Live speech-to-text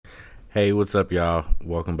Hey, what's up, y'all?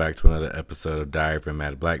 Welcome back to another episode of Diary of a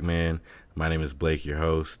Mad Black Man. My name is Blake, your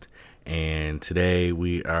host, and today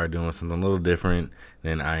we are doing something a little different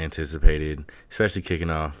than I anticipated, especially kicking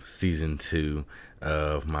off season 2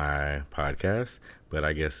 of my podcast. But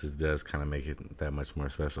I guess this does kind of make it that much more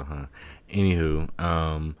special, huh?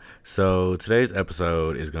 Anywho, so today's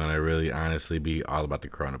episode is going to really honestly be all about the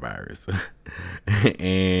coronavirus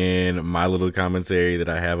and my little commentary that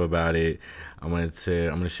I have about it. I'm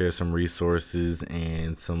gonna share some resources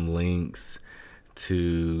and some links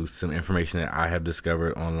to some information that I have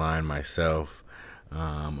discovered online myself.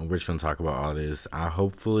 We're just gonna talk about all this.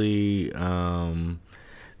 Hopefully,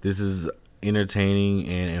 this is entertaining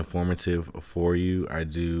and informative for you. I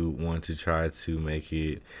do want to try to make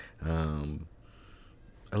it a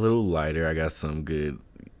little lighter. I got some good.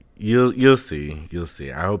 You'll see.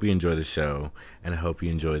 I hope you enjoy the show, and I hope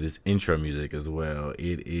you enjoy this intro music as well.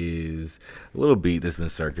 It is a little beat that's been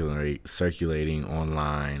circulating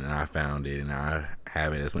online, and I found it, and I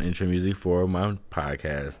have it as my intro music for my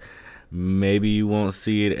podcast. Maybe you won't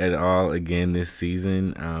see it at all again this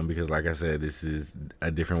season, because, like I said, this is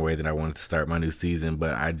a different way that I wanted to start my new season.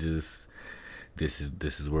 But this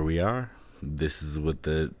is where we are. This is what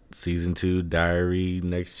the season 2 diary,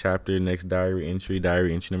 next chapter, next diary entry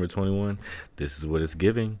number 21. This is what it's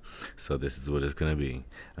giving. So this is what it's going to be.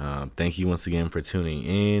 Thank you once again for tuning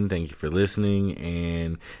in. Thank you for listening,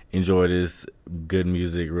 and enjoy this good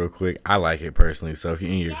music real quick. I like it personally. So if you're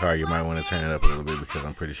in your car, you might want to turn it up a little bit because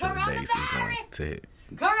I'm pretty sure the bass is going to hit.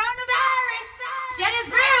 Coronavirus! Shit is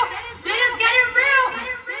real! Shit is getting real!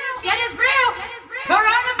 Shit is real!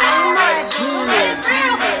 Coronavirus! Shit is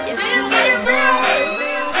real! Shit is getting real!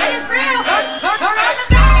 Shit is real!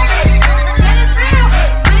 Coronavirus! Shit is real!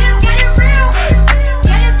 Shit is getting real!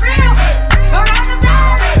 Shit is real!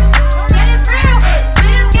 Coronavirus! Shit is real!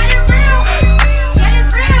 Shit is getting real! Shit is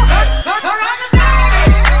real!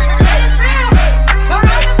 Coronavirus! Shit is real!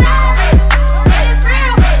 Coronavirus! Shit is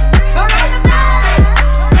real! Coronavirus!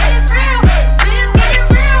 Shit is real! Shit is getting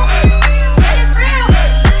real! Shit is real!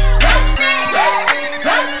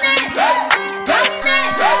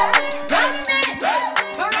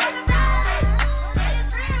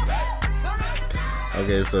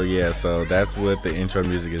 Okay, so that's what the intro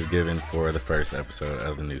music is given for the first episode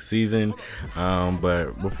of the new season.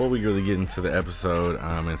 But before we really get into the episode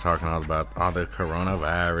and talking all about all the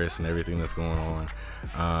coronavirus and everything that's going on,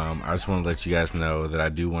 I just want to let you guys know that I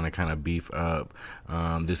do want to kind of beef up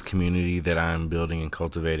this community that I'm building and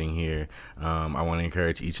cultivating here. I want to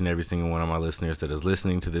encourage each and every single one of my listeners that is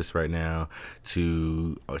listening to this right now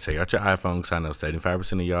to check out your iPhone, because I know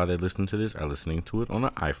 75% of y'all that listen to this are listening to it on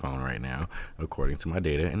an iPhone right now, according to my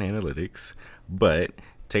data and analytics. But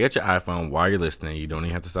take out your iPhone while you're listening. You don't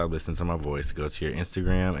even have to stop listening to my voice. Go to your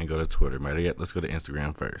Instagram and go to Twitter. Matter yet, let's go to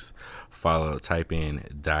Instagram first. Type in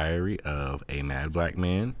Diary of a Mad Black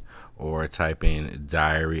Man, or type in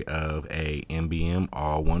Diary of a MBM,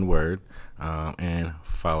 all one word, and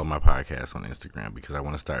follow my podcast on Instagram, because I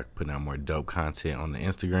want to start putting out more dope content on the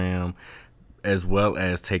Instagram, as well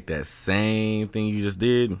as take that same thing you just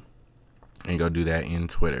did and go do that in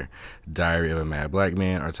Twitter, Diary of a Mad Black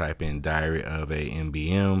Man, or type in Diary of a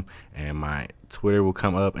MBM, and my Twitter will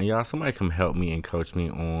come up. And y'all, somebody come help me and coach me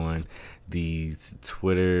on these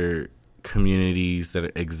Twitter communities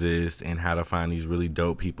that exist and how to find these really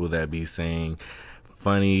dope people that be saying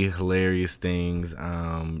funny, hilarious things.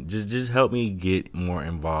 Just help me get more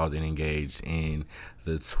involved and engaged in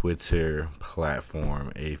the Twitter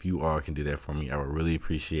platform. If you all can do that for me, I would really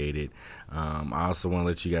appreciate it. I also want to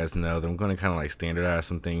let you guys know that I'm going to kind of like standardize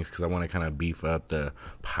some things, because I want to kind of beef up the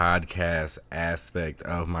podcast aspect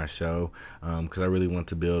of my show, because I really want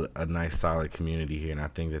to build a nice solid community here, and I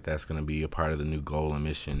think that that's going to be a part of the new goal and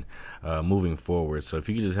mission moving forward. So if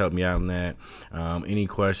you could just help me out on that. Any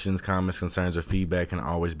questions, comments, concerns, or feedback can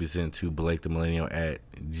always be sent to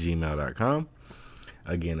BlakeTheMillennial@gmail.com.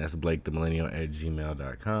 Again, that's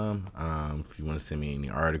BlakeTheMillennial@gmail.com. If you want to send me any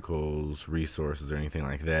articles, resources, or anything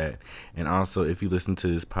like that. And also, if you listen to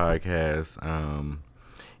this podcast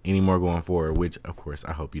any more going forward, which, of course,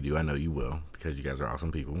 I hope you do. I know you will, because you guys are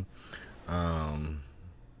awesome people. I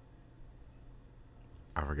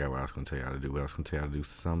forgot what I was going to tell y'all to do. I was going to tell y'all to do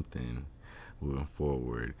something moving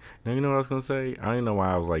forward. Now, you know what I was going to say? I don't even know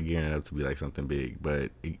why I was like gearing it up to be like something big, but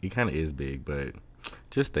it kind of is big. But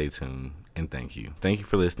just stay tuned, and thank you. Thank you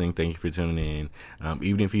for listening. Thank you for tuning in.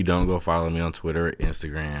 Even if you don't go follow me on Twitter or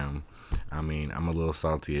Instagram, I mean, I'm a little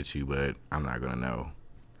salty at you, but I'm not going to know.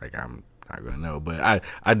 Like, I'm not going to know. But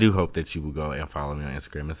I do hope that you will go and follow me on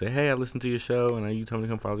Instagram and say, hey, I listened to your show, and you told me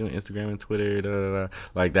to come follow you on Instagram and Twitter. Da, da, da.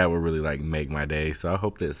 Like, that would really, like, make my day. So I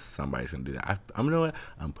hope that somebody's going to do that. I'm you know what?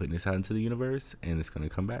 I'm putting this out into the universe, and it's going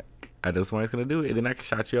to come back. I know somebody's going to do it, and then I can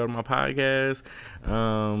shout you out on my podcast.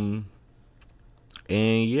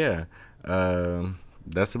 And, yeah.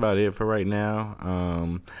 That's about it for right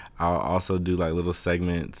now. I'll also do like little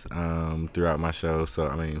segments throughout my show. So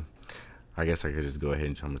I mean, I guess I could just go ahead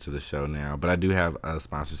and jump into the show now. But I do have a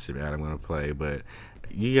sponsorship ad I'm gonna play. But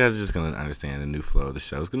you guys are just gonna understand the new flow of the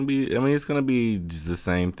show. It's gonna be, I mean, it's gonna be just the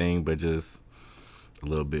same thing, but just a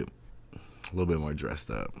little bit more dressed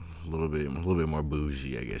up, a little bit more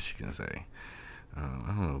bougie, I guess you can say. I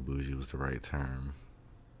don't know if bougie was the right term.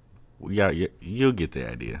 Yeah, you'll get the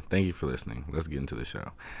idea. Thank you for listening. Let's get into the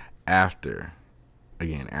show. After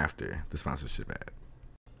the sponsorship ad.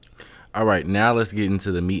 All right, now let's get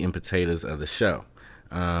into the meat and potatoes of the show.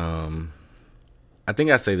 I think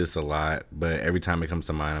I say this a lot, but every time it comes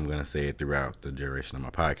to mind, I'm going to say it throughout the duration of my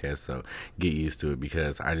podcast. So get used to it,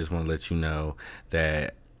 because I just want to let you know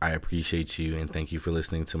that I appreciate you and thank you for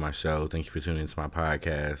listening to my show. Thank you for tuning into my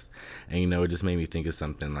podcast. And, you know, it just made me think of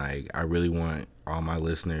something. Like, I really want all my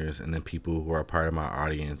listeners and the people who are part of my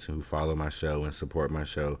audience who follow my show and support my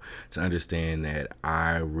show to understand that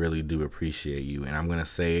I really do appreciate you. And I'm going to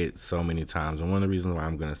say it so many times. And one of the reasons why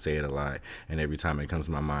I'm going to say it a lot, and every time it comes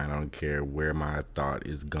to my mind, I don't care where my thought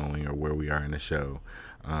is going or where we are in the show,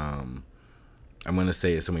 I'm going to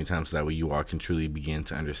say it so many times so that way you all can truly begin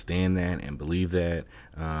to understand that and believe that.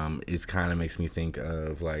 It kind of makes me think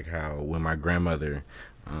of like how when my grandmother,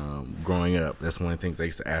 growing up, that's one of the things I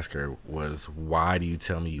used to ask her was, why do you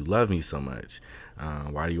tell me you love me so much?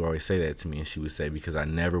 Why do you always say that to me? And she would say, because I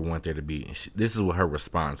never want there to be, this is what her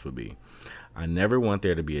response would be, I never want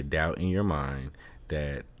there to be a doubt in your mind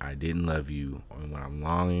that I didn't love you, and when I'm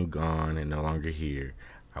long and gone and no longer here,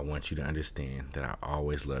 I want you to understand that I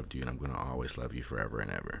always loved you, and I'm going to always love you forever and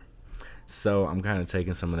ever. So I'm kind of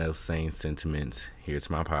taking some of those same sentiments here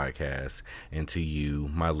to my podcast and to you,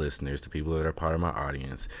 my listeners, the people that are part of my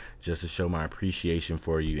audience, just to show my appreciation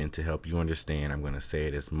for you and to help you understand. I'm going to say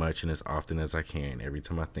it as much and as often as I can every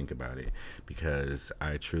time I think about it, because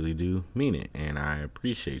I truly do mean it, and I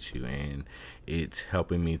appreciate you, and it's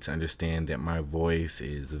helping me to understand that my voice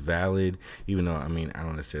is valid, even though, I mean, I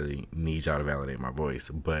don't necessarily need y'all to validate my voice,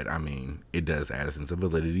 but I mean, it does add a sense of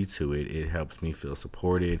validity to it. It helps me feel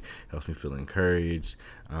supported, helps me feel encouraged,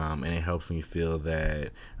 and it helps me feel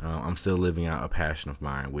that I'm still living out a passion of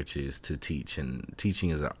mine, which is to teach, and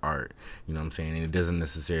teaching is an art, you know what I'm saying? And it doesn't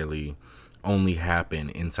necessarily only happen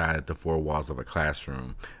inside the four walls of a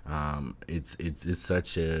classroom. It's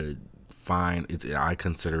such a fine, I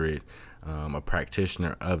consider it a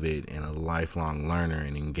practitioner of it and a lifelong learner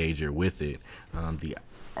and engager with it. The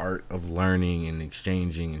art of learning and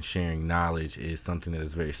exchanging and sharing knowledge is something that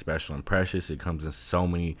is very special and precious. It comes in so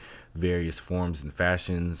many various forms and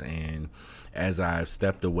fashions, and as I've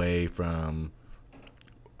stepped away from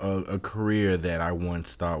a career that I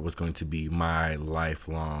once thought was going to be my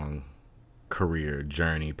lifelong career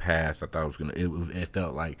journey path, I thought it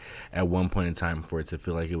felt like at one point in time for it to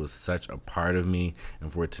feel like it was such a part of me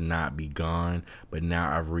and for it to not be gone. But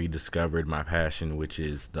now I've rediscovered my passion, which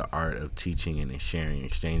is the art of teaching and sharing,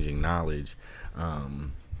 exchanging knowledge.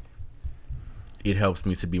 It helps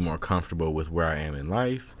me to be more comfortable with where I am in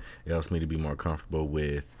life. It helps me to be more comfortable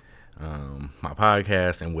with my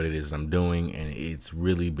podcast and what it is that I'm doing, and it's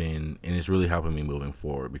really helping me moving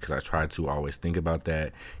forward, because I try to always think about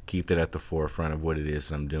that, keep that at the forefront of what it is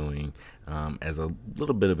that I'm doing, as a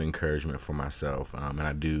little bit of encouragement for myself, and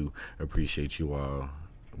I do appreciate you all.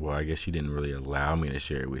 Well, I guess you didn't really allow me to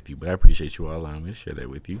share it with you, but I appreciate you all allowing me to share that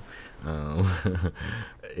with you.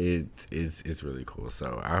 It's really cool.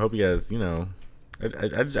 So I hope you guys,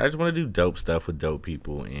 I just want to do dope stuff with dope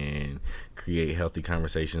people and create healthy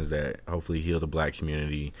conversations that hopefully heal the black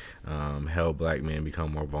community, help black men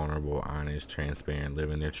become more vulnerable, honest, transparent,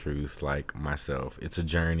 living their truth like myself. It's a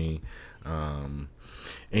journey. I'll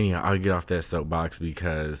get off that soapbox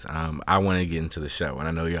because I want to get into the show, and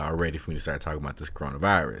I know y'all are ready for me to start talking about this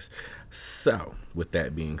coronavirus. So with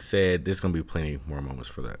that being said, there's going to be plenty more moments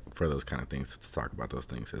for those kind of things, to talk about those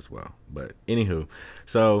things as well. But anywho,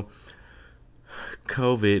 so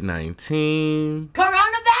COVID-19.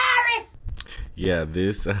 Coronavirus! Yeah,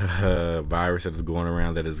 this virus that is going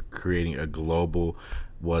around that is creating a global,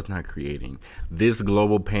 this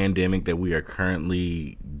global pandemic that we are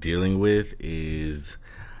currently dealing with is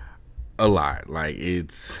a lot. Like,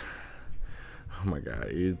 oh my God,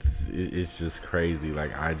 it's just crazy.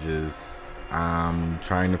 Like, I'm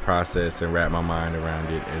trying to process and wrap my mind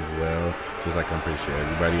around it as well, just like I'm pretty sure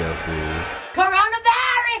everybody else is.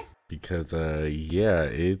 Coronavirus! Because, yeah,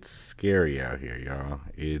 it's scary out here, y'all.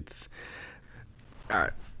 It's,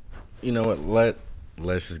 you know what,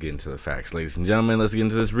 let's just get into the facts, ladies and gentlemen. Let's get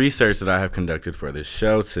into this research that I have conducted for this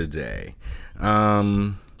show today.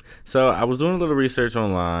 So I was doing a little research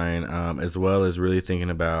online, as well as really thinking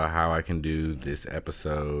about how I can do this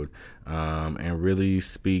episode, and really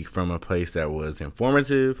speak from a place that was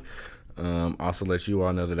informative. Also let you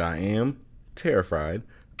all know that I am terrified,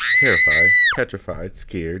 petrified,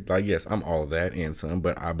 scared. Like, yes, I'm all of that and some,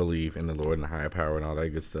 but I believe in the Lord and the higher power and all that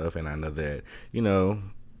good stuff. And I know that, you know,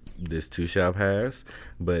 this too shall pass,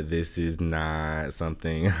 but this is not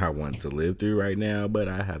something I want to live through right now, but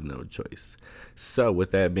I have no choice. So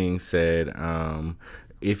with that being said,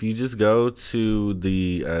 if you just go to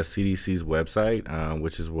the CDC's website,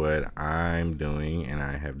 which is what I'm doing and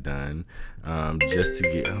I have done, just to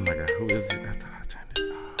get, oh my God, who is it? I thought I turned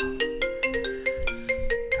this off.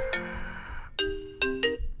 Stop.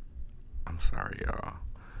 I'm sorry, y'all.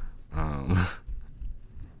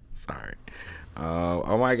 Sorry.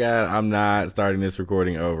 Oh my God, I'm not starting this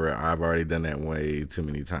recording over. I've already done that way too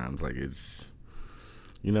many times. Like, it's,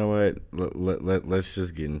 you know what? Let's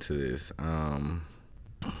just get into this.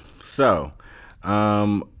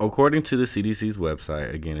 According to the CDC's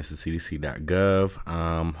website, again, it's the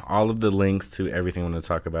cdc.gov. All of the links to everything I'm going to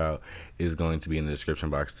talk about is going to be in the description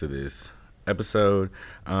box to this episode.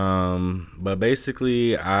 But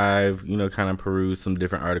basically, I've, kind of perused some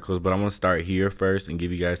different articles, but I want to start here first and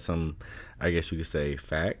give you guys some, I guess you could say,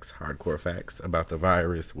 facts, hardcore facts about the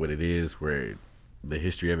virus, what it is, where the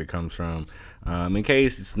history of it comes from, in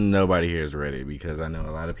case nobody here has read it, because I know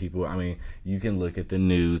a lot of people, you can look at the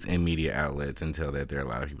news and media outlets and tell that there are a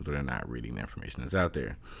lot of people that are not reading the information that's out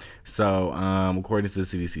there. So, according to the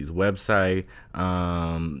CDC's website,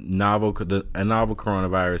 a novel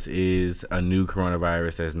coronavirus is a new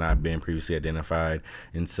coronavirus that has not been previously identified.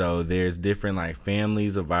 And so there's different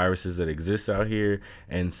families of viruses that exist out here.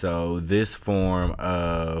 And so this form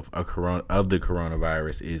of the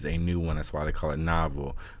coronavirus is a new one. That's why they call it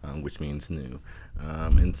novel, which means new.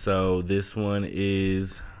 And so this one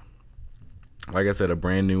is, like I said, a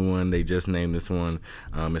brand new one. They just named this one.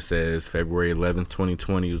 It says February 11th,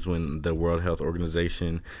 2020 was when the World Health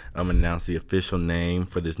Organization announced the official name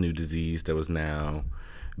for this new disease that was now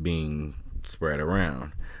being spread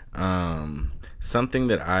around. Something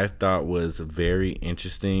that I thought was very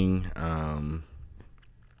interesting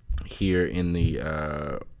here in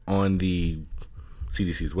the on the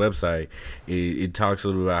CDC's website, it talks a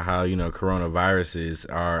little about how, coronaviruses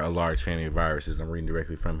are a large family of viruses. I'm reading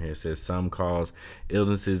directly from here. It says some cause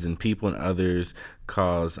illnesses in people and others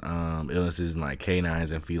cause illnesses in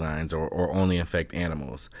canines and felines, or only infect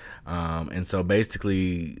animals. And so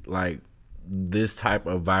basically, this type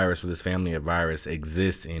of virus, or this family of virus,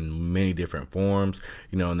 exists in many different forms,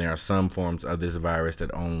 and there are some forms of this virus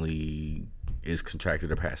that only is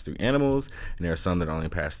contracted or passed through animals, and there are some that only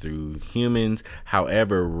pass through humans.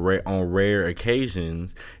 However, on rare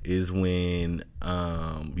occasions is when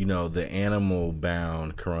the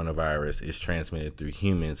animal-bound coronavirus is transmitted through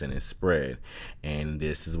humans and is spread. And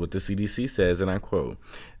this is what the CDC says, and I quote,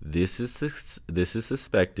 "This is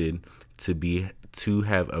suspected to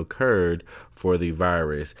have occurred for the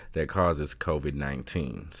virus that causes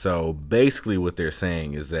COVID-19. So basically what they're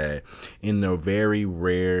saying is that in the very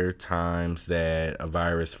rare times that a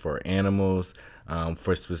virus for animals,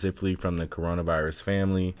 for specifically from the coronavirus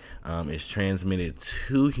family, is transmitted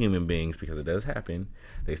to human beings, because it does happen,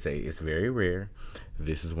 they say it's very rare.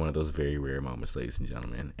 This is one of those very rare moments, ladies and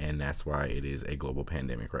gentlemen, and that's why it is a global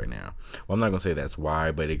pandemic right now. Well, I'm not going to say that's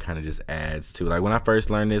why, but it kind of just adds to, when I first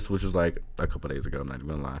learned this, which was a couple days ago, I'm not even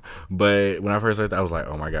going to lie, but when I first learned that, I was like,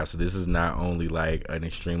 oh my God, so this is not only an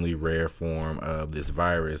extremely rare form of this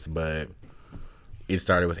virus, but it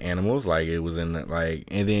started with animals, it was in and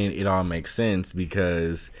then it all makes sense,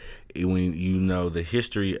 because when the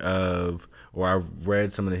history of, or I've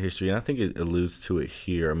read some of the history, and I think it alludes to it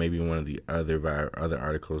here, or maybe one of the other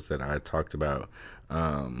articles that I talked about,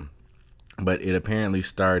 but it apparently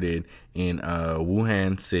started in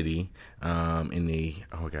Wuhan City, in the,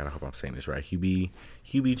 oh God, I hope I'm saying this right,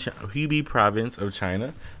 Hubei province of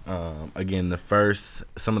China. Again,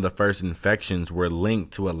 some of the first infections were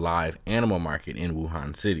linked to a live animal market in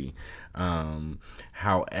Wuhan City.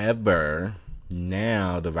 However,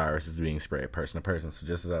 now the virus is being spread person to person. So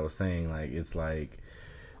just as I was saying,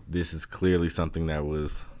 this is clearly something that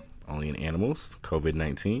was only in animals,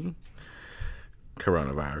 COVID-19.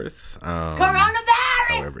 Coronavirus.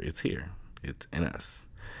 However, it's here. It's in us.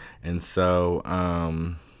 And so,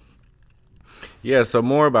 Yeah, so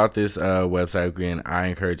more about this website. Again, I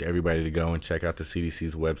encourage everybody to go and check out the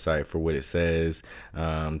CDC's website for what it says,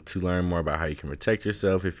 to learn more about how you can protect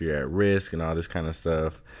yourself if you're at risk and all this kind of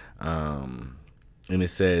stuff. And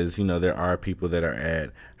it says, there are people that are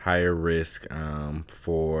at higher risk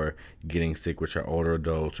for getting sick, which are older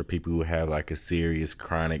adults or people who have like a serious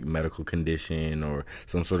chronic medical condition or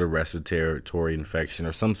some sort of respiratory infection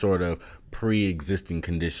or some sort of pre-existing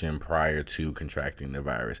condition prior to contracting the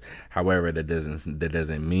virus. However, that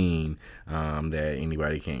doesn't mean that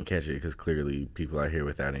anybody can't catch it, because clearly people out here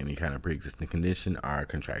without any kind of pre-existing condition are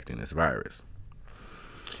contracting this virus.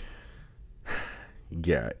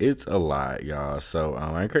 Yeah, it's a lot, y'all. So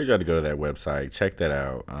I encourage y'all to go to that website, check that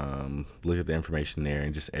out, look at the information there,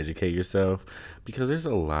 and just educate yourself, because there's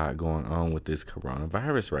a lot going on with this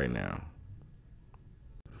coronavirus right now.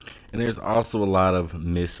 And there's also a lot of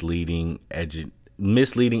misleading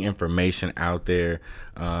information out there.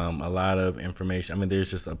 A lot of information. I mean, there's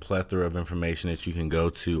just a plethora of information that you can go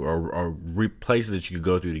to, or places that you can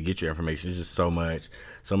go through to get your information. There's just so much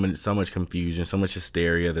confusion, so much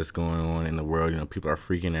hysteria that's going on in the world. People are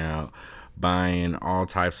freaking out, buying all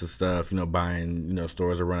types of stuff.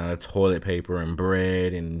 Stores are running out of toilet paper and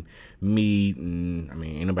bread and meat, and I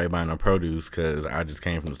mean, ain't nobody buying no produce, because I just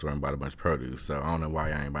came from the store and bought a bunch of produce. So I don't know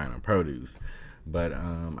why I ain't buying no produce. But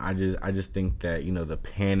I just think that the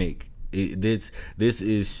panic. This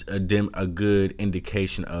is a good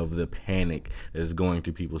indication of the panic that is going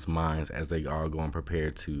through people's minds as they are going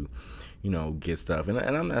prepared to, get stuff. And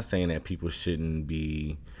I'm not saying that people shouldn't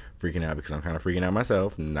be freaking out, because I'm kind of freaking out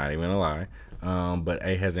myself. Not even gonna lie. But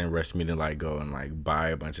it hasn't rushed me to go and buy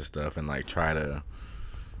a bunch of stuff and try to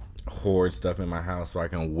hoard stuff in my house so I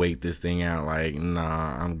can wait this thing out.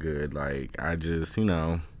 Nah, I'm good. I just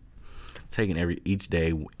taking each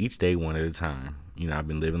day one at a time. I've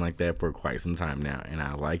been living like that for quite some time now, and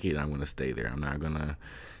I like it, and I'm going to stay there. I'm not going to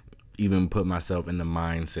even put myself in the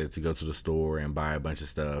mindset to go to the store and buy a bunch of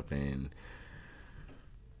stuff, and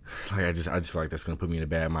I just feel like that's going to put me in a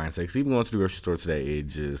bad mindset, because even going to the grocery store today, it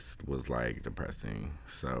just was depressing.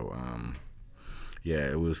 So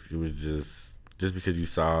yeah, it was just because you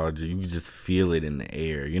just feel it in the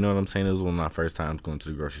air. You know what I'm saying? It was one of my first times going to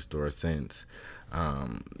the grocery store since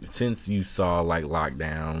you saw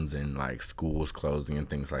lockdowns and schools closing and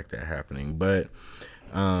things like that happening. But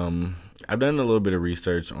I've done a little bit of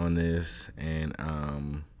research on this, and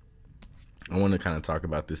I want to kind of talk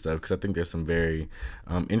about this stuff, because I think there's some very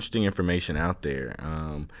interesting information out there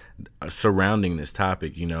surrounding this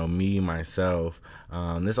topic. Myself,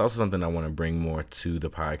 this is also something I want to bring more to the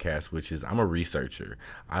podcast, which is I'm a researcher.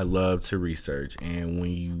 I love to research, and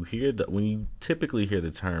when you typically hear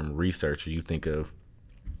the term researcher, you think of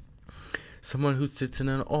someone who sits in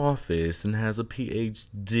an office and has a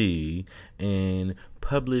PhD and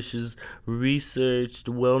publishes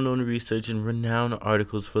well-known research and renowned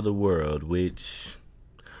articles for the world, which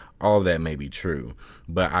all of that may be true.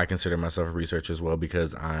 But I consider myself a researcher as well,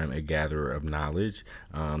 because I'm a gatherer of knowledge.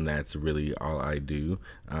 That's really all I do.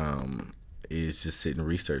 Is just sit and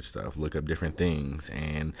research stuff, look up different things,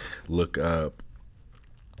 and look up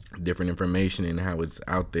different information and how it's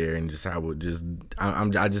out there, and just how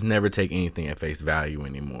I just never take anything at face value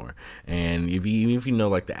anymore. And if you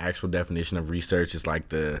know the actual definition of research is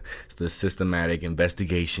the systematic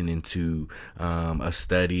investigation into a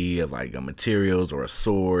study of a materials or a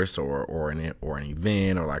source or an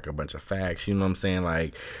event or a bunch of facts, you know what I'm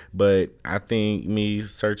saying? But I think me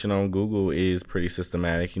searching on Google is pretty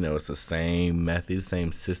systematic. It's the same method,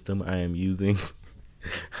 same system I am using.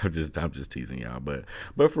 I'm just teasing y'all, but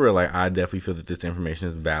for real, I definitely feel that this information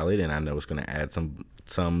is valid, and I know it's going to add some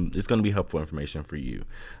it's going to be helpful information for you,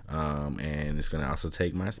 and it's going to also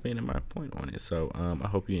take my spin and my point on it. So I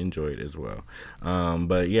hope you enjoy it as well.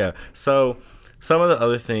 But yeah, so some of the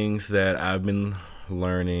other things that I've been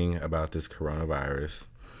learning about this coronavirus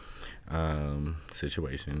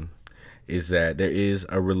situation is that there is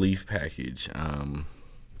a relief package.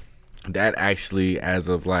 That actually, as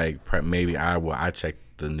of maybe I checked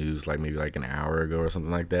the news maybe an hour ago or something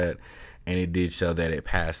like that, and it did show that it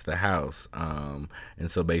passed the House. And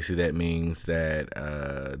so basically that means that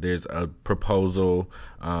there's a proposal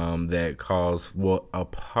that calls, a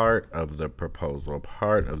part of the proposal, a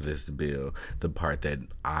part of this bill, the part that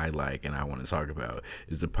I like and I want to talk about,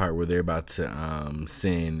 is the part where they're about to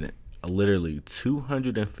send literally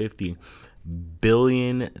 $250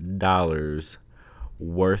 billion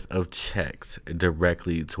worth of checks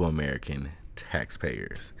directly to American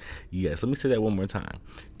taxpayers. Yes, let me say that one more time.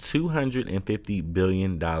 $250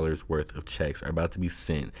 billion worth of checks are about to be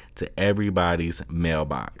sent to everybody's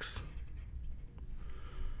mailbox.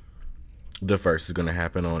 The first is going to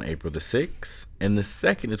happen on April the 6th, and the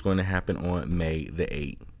second is going to happen on May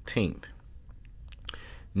the 18th.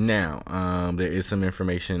 Now, there is some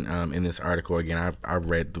information in this article. Again, I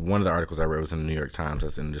read one of the articles I read was in the New York Times.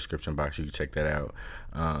 That's in the description box. You can check that out.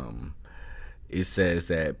 It says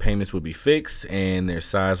that payments will be fixed and their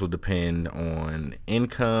size will depend on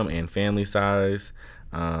income and family size,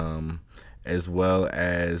 as well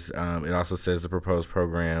as it also says the proposed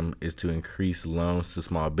program is to increase loans to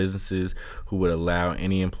small businesses who would allow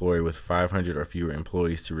any employer with 500 or fewer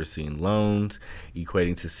employees to receive loans,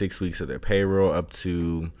 equating to 6 weeks of their payroll, up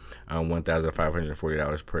to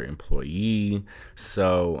 $1,540 per employee.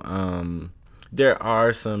 So there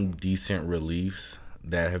are some decent reliefs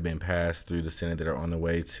that have been passed through the Senate that are on the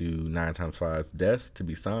way to 9x5's desk to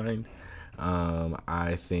be signed.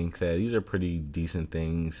 I think that these are pretty decent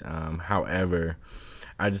things. However,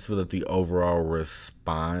 I just feel that the overall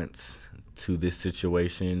response to this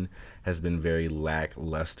situation has been very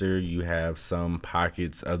lackluster. You have some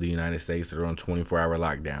pockets of the United States that are on 24-hour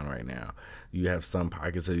lockdown right now. You have some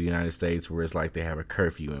pockets of the United States where it's like they have a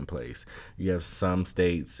curfew in place. You have some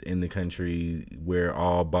states in the country where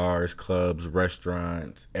all bars, clubs,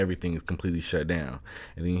 restaurants, everything is completely shut down.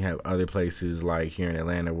 And then you have other places like here in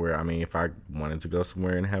Atlanta where, I mean, if I wanted to go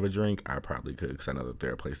somewhere and have a drink, I probably could, because I know that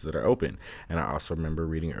there are places that are open. And I also remember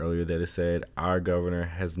reading earlier that it said our governor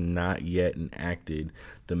has not yet enacted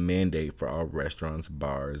the mandate for all restaurants,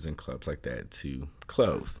 bars, and clubs like that to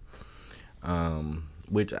close.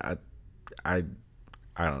 Which I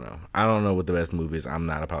don't know. I don't know what the best move is. I'm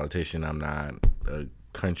not a politician. I'm not a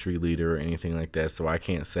country leader or anything like that. So I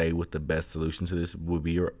can't say what the best solution to this would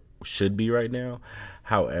be or should be right now.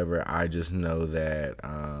 However, I just know that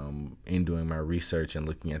in doing my research and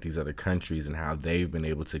looking at these other countries and how they've been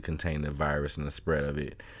able to contain the virus and the spread of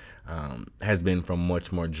it has been from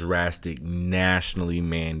much more drastic, nationally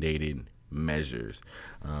mandated measures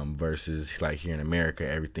versus like here in America,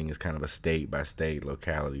 everything is kind of a state by state,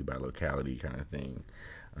 locality by locality kind of thing.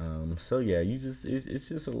 So yeah, it's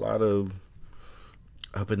just a lot of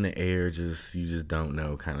up in the air, you just don't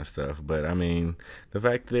know kind of stuff. But I mean, the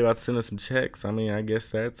fact that they're about to send us some checks, I mean, I guess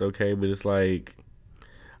that's okay. But it's like,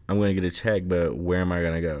 I'm gonna get a check, but where am I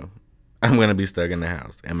gonna go? I'm gonna be stuck in the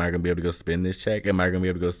house. Am I gonna be able to go spend this check? Am I gonna be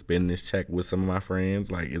able to go spend this check with some of my friends?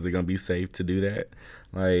 Like, is it gonna be safe to do that?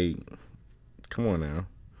 Like, come on now.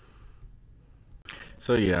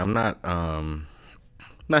 So yeah, I'm not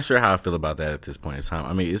sure how I feel about that at this point in time.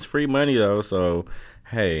 I mean, it's free money though, so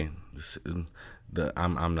hey,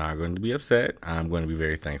 I'm not going to be upset. I'm going to be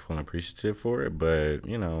very thankful and appreciative for it, but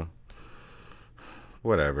you know,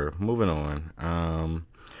 whatever. Moving on.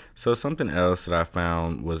 So something else that I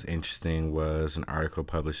found was interesting was an article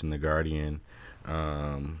published in The Guardian,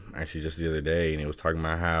 actually just the other day, and it was talking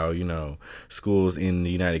about how, you know, schools in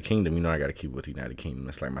the United Kingdom, you know, I got to keep with the United Kingdom.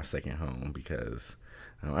 It's like my second home because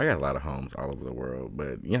I got a lot of homes all over the world,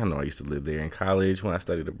 but y'all know I used to live there in college when I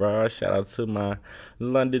studied abroad. Shout out to my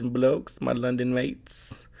London blokes, my London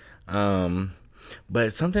mates.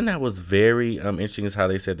 But something that was very interesting is how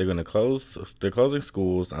they said they're going to close. They're closing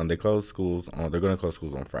schools. They're going to close schools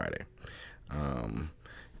on Friday, and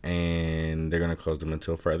they're going to close them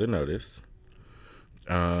until further notice.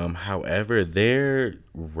 However, their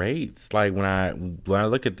rates, like when I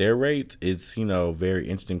look at their rates, it's, you know, very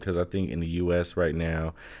interesting because I think in the U.S. right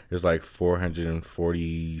now there's like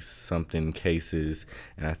 440 something cases,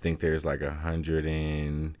 and I think there's like 100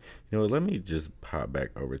 and, you know, let me just pop back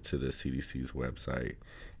over to the CDC's website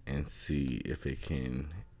and see if it can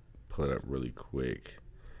pull it up really quick.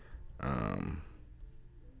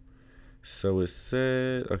 So it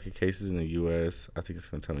said, okay, cases in the U.S. I think it's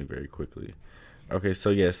going to tell me very quickly. Okay, so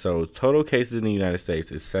yeah, so total cases in the United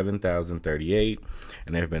States is 7,038,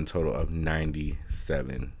 and there have been a total of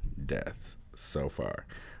 97 deaths so far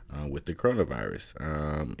with the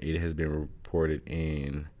coronavirus. It has been reported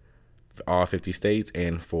in all 50 states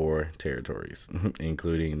and 4 territories,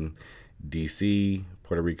 including D.C.,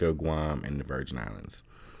 Puerto Rico, Guam, and the Virgin Islands.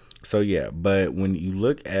 So yeah, but when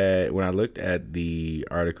I looked at the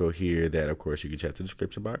article here that, of course, you can check the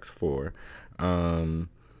description box for,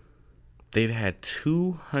 they've had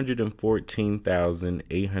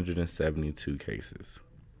 214,872 cases.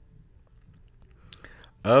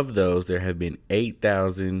 Of those, there have been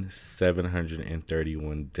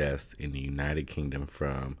 8,731 deaths in the United Kingdom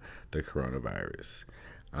from the coronavirus.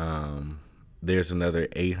 There's another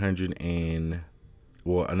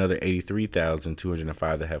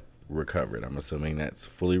 83,205 that have recovered. I'm assuming that's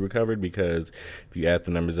fully recovered because if you add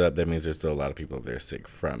the numbers up, that means there's still a lot of people there sick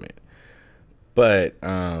from it. But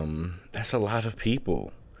that's a lot of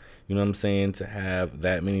people. You know what I'm saying? To have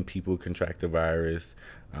that many people contract the virus.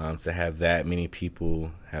 To have that many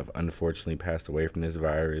people have unfortunately passed away from this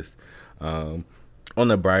virus. On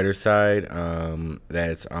the brighter side,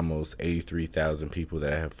 that's almost 83,000 people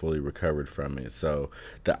that have fully recovered from it. So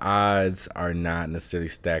the odds are not necessarily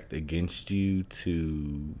stacked against you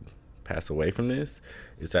to pass away from this.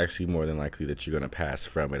 It's actually more than likely that you're going to pass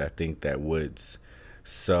from it. I think that what's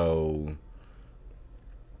so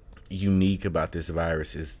unique about this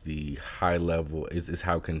virus is the high level, is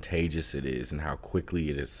how contagious it is and how quickly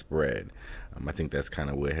it is spread. I think that's kind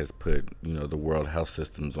of what has put, the world health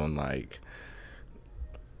systems on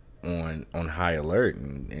on high alert,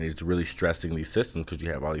 and it's really stressing these systems because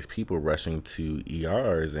you have all these people rushing to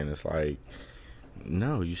ERs, and it's like,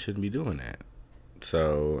 no, you shouldn't be doing that.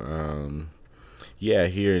 So yeah,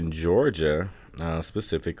 here in Georgia,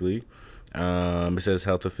 specifically, it says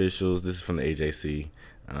health officials, this is from the AJC,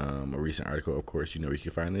 a recent article, of course, you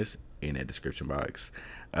can find this in a description box.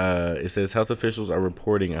 It says health officials are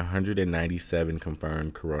reporting 197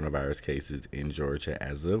 confirmed coronavirus cases in Georgia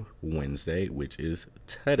as of Wednesday, which is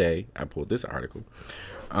today. I pulled this article.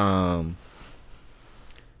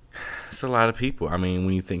 It's a lot of people. I mean,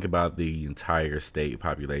 when you think about the entire state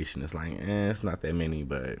population, it's like, it's not that many,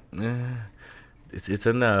 but it's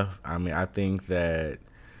enough. I mean, I think that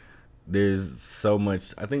there's so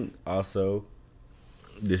much. I think also,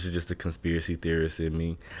 this is just a conspiracy theorist in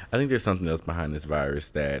me. I think there's something else behind this virus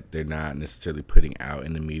that they're not necessarily putting out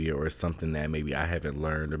in the media, or something that maybe I haven't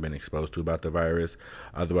learned or been exposed to about the virus.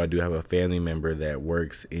 Although I do have a family member that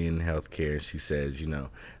works in healthcare, and she says,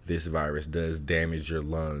 this virus does damage your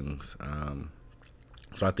lungs.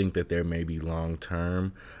 So I think that there may be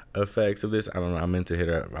long-term effects of this. I don't know. I meant to hit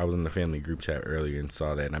her. I was in the family group chat earlier and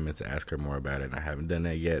saw that, and I meant to ask her more about it, and I haven't done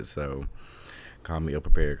that yet. So call me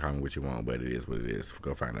ill-prepared, call me what you want, but it is what it is.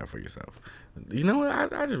 Go find out for yourself. You know what?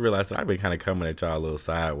 I just realized that I've been kind of coming at y'all a little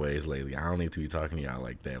sideways lately. I don't need to be talking to y'all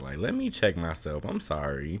like that. Like, let me check myself. I'm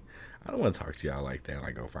sorry. I don't want to talk to y'all like that.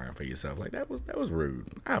 Like, go find for yourself. Like, that was rude.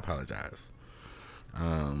 I apologize.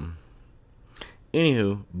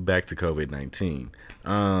 Anywho, back to COVID-19.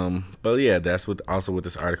 But yeah, that's what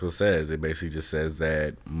this article says. It basically just says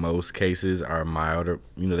that most cases are mild, or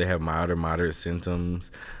they have mild or moderate symptoms.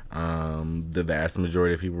 The vast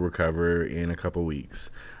majority of people recover in a couple weeks.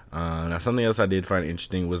 Now, something else I did find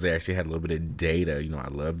interesting was they actually had a little bit of data. I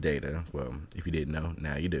love data. Well, if you didn't know,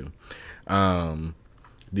 now you do.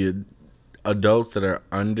 The adults that are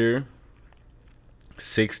under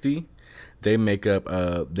 60, they make up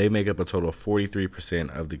a total of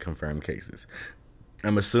 43% of the confirmed cases.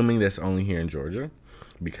 I'm assuming that's only here in Georgia,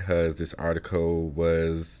 because this article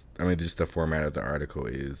was, just the format of the article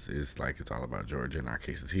is like it's all about Georgia and our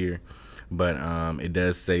cases here. But it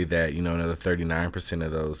does say that, another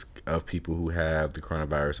 39% of people who have the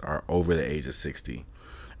coronavirus are over the age of 60.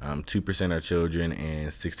 2% are children, and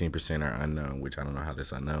 16% are unknown, which I don't know how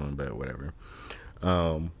that's unknown, but whatever.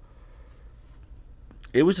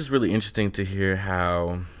 It was just really interesting to hear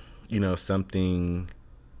how, something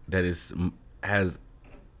that has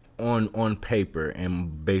on paper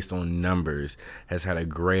and based on numbers has had a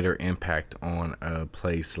greater impact on a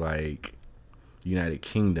place like United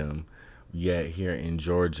Kingdom, yet here in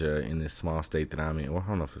Georgia, in this small state that I'm in, well, I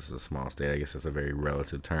don't know if it's a small state, I guess that's a very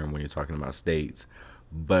relative term when you're talking about states,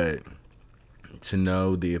 but to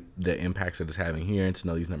know the impacts that it's having here, and to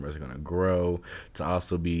know these numbers are going to grow, to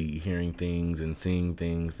also be hearing things and seeing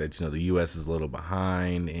things that the U.S. is a little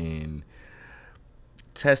behind in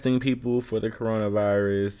testing people for the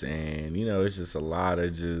coronavirus, and it's just a lot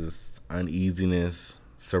of just uneasiness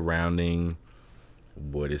surrounding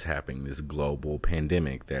what is happening, this global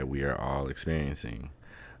pandemic that we are all experiencing.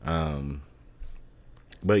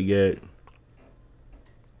 But yet,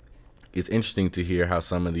 it's interesting to hear how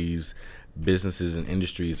some of these businesses and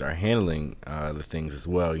industries are handling the things as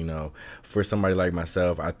well. For somebody like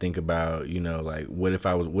myself, I think about, like, what if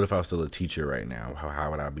I was still a teacher right now? How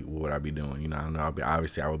would I be? What would I be doing? I don't know.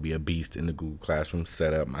 Obviously I would be a beast in the Google Classroom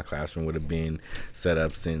setup. My classroom would have been set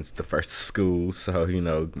up since the first school, so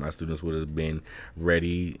my students would have been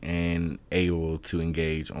ready and able to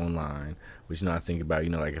engage online. Which I think about,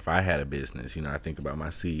 like if I had a business, I think about my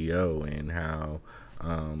CEO and how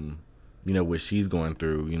what she's going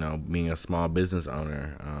through, being a small business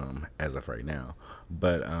owner as of right now.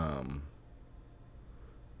 But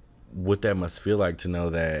what that must feel like to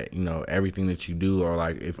know that, everything that you do, or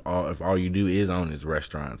like if all you do is own is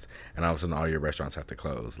restaurants, and all of a sudden all your restaurants have to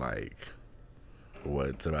close, like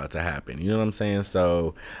what's about to happen? You know what I'm saying?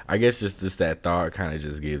 So I guess just that thought kind of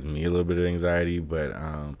just gives me a little bit of anxiety, but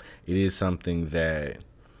it is something that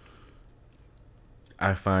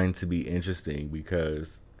I find to be interesting,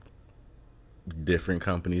 because different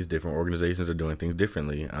companies, different organizations are doing things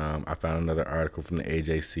differently. I found another article from the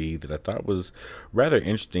AJC that I thought was rather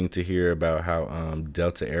interesting to hear about how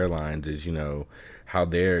Delta Airlines is, how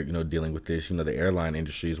they're, dealing with this. The airline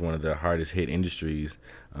industry is one of the hardest hit industries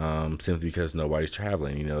simply because nobody's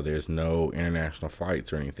traveling. There's no international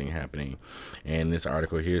flights or anything happening. And this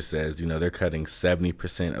article here says, they're cutting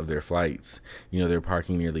 70% of their flights. They're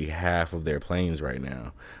parking nearly half of their planes right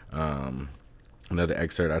now. Another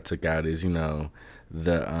excerpt I took out is,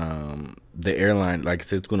 the airline, like I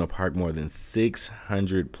said, it's going to park more than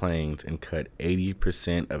 600 planes and cut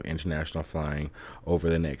 80% of international flying over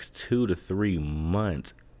the next 2 to 3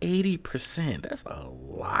 months. 80%. That's a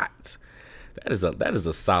lot. That is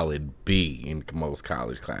a solid B in most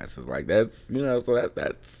college classes. Like that's so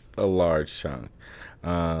that's a large chunk.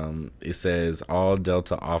 It says all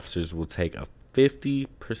Delta officers will take a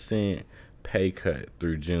 50% pay cut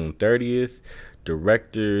through June 30th.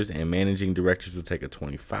 Directors and managing directors will take a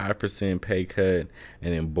 25% pay cut,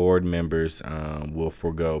 and then board members will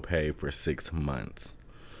forego pay for 6 months.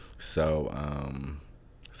 So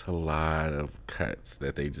it's a lot of cuts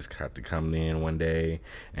that they just have to come in one day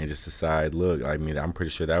and just decide, look, I'm pretty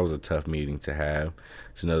sure that was a tough meeting to have,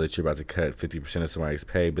 to know that you're about to cut 50% of somebody's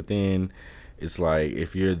pay. But then it's like,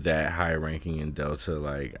 if you're that high ranking in Delta,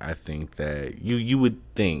 like, I think that you would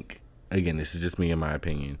think, again, this is just me in my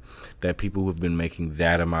opinion, that people who've been making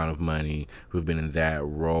that amount of money, who've been in that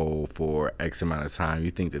role for X amount of time,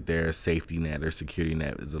 you think that their safety net or security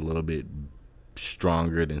net is a little bit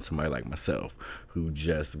stronger than somebody like myself, who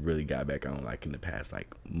just really got back on like in the past like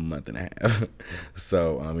month and a half.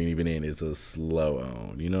 So even then it's a slow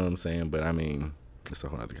on, you know what I'm saying? But it's a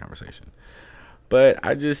whole other conversation. But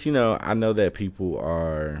I just, I know that people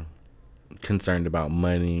are concerned about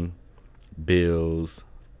money, bills,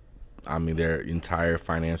 their entire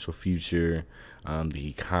financial future. The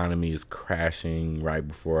economy is crashing right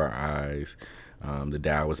before our eyes. The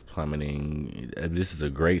Dow is plummeting. This is a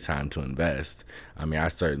great time to invest. I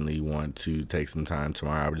certainly want to take some time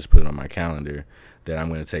tomorrow. I would just put it on my calendar that I'm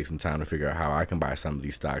going to take some time to figure out how I can buy some of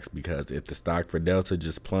these stocks, because if the stock for Delta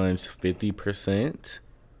just plunged 50%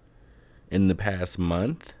 in the past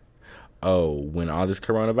month, when all this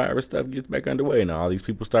coronavirus stuff gets back underway and all these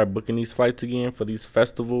people start booking these flights again for these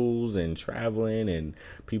festivals and traveling and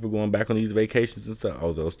people going back on these vacations and stuff,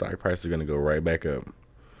 those stock prices are going to go right back up.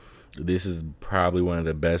 This is probably one of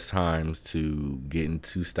the best times to get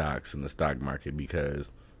into stocks in the stock market,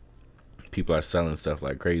 because people are selling stuff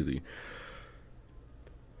like crazy.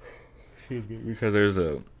 Because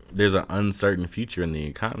there's an uncertain future in the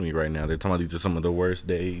economy right now. They're talking about these are some of the worst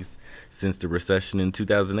days since the recession in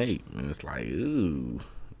 2008, and it's like, ooh,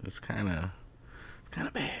 it's kind of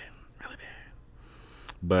bad, really bad.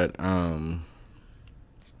 But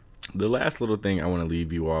the last little thing I want to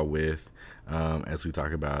leave you all with, as we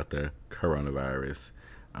talk about the coronavirus,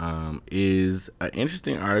 is an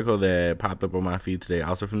interesting article that popped up on my feed today,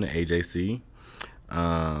 also from the AJC.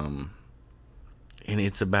 And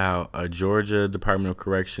it's about a Georgia Department of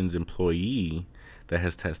Corrections employee that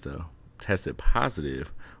has tested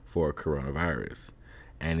positive for coronavirus.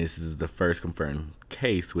 And this is the first confirmed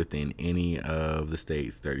case within any of the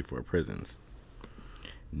state's 34 prisons.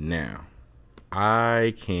 Now,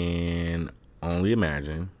 I can only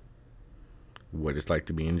imagine what it's like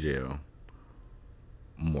to be in jail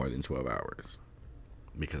more than 12 hours.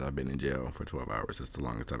 Because I've been in jail for 12 hours. That's the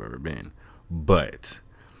longest I've ever been. But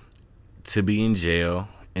to be in jail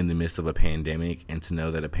in the midst of a pandemic, and to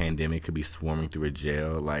know that a pandemic could be swarming through a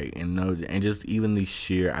jail, and just even the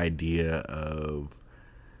sheer idea of,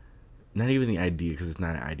 not even the idea, because it's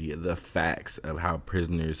not an idea, the facts of how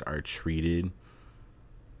prisoners are treated,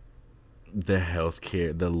 the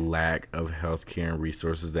lack of healthcare and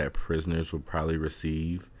resources that prisoners would probably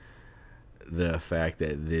receive, the fact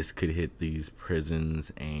that this could hit these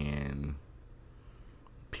prisons and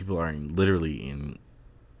people are literally in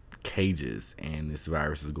cages and this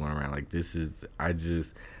virus is going around.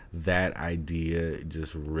 That idea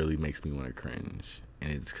just really makes me want to cringe.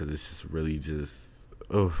 And it's because it's just really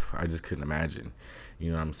I just couldn't imagine.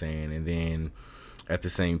 You know what I'm saying? And then at the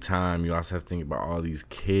same time, you also have to think about all these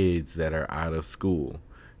kids that are out of school.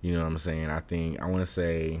 You know what I'm saying? I want to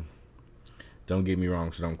say, don't get me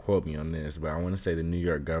wrong, so don't quote me on this, but I want to say the New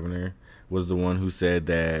York governor was the one who said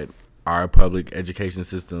that our public education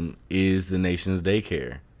system is the nation's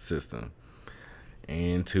daycare system.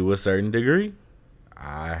 And to a certain degree,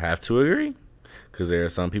 I have to agree, because there are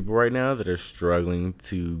some people right now that are struggling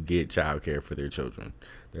to get childcare for their children.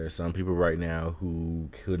 There are some people right now who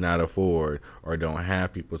could not afford or don't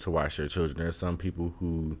have people to watch their children. There are some people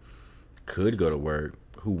who could go to work,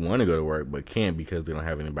 who want to go to work but can't because they don't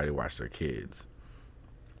have anybody to watch their kids.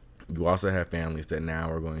 You also have families that now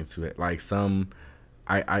are going to, like, some,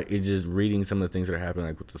 it's just reading some of the things that are happening,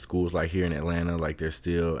 like with the schools, like here in Atlanta, like they're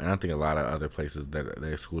still, and I think a lot of other places that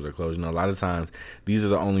their schools are closed. You know, a lot of times these are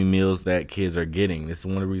the only meals that kids are getting. This is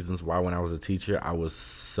one of the reasons why when I was a teacher, I was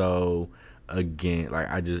so against, like,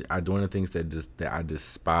 one of the things that I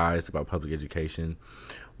despised about public education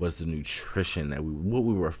was the nutrition that what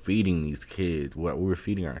we were feeding these kids, what we were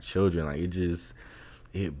feeding our children. Like,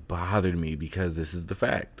 it bothered me because this is the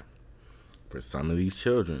fact. For some of these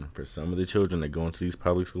children, for some of the children that go into these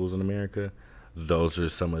public schools in America, those are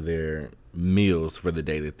some of their meals for the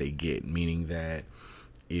day that they get. Meaning that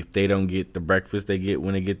if they don't get the breakfast they get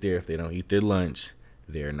when they get there, if they don't eat their lunch,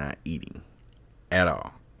 they're not eating at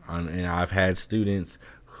all. And I've had students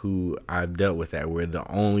who I've dealt with that where the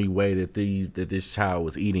only way that this child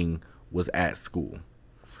was eating was at school.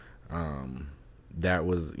 That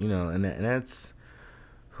was, you know, and that's.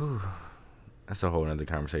 Whew, that's a whole nother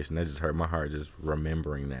conversation. That just hurt my heart just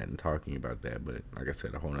remembering that and talking about that. But like I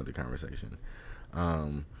said, a whole nother conversation.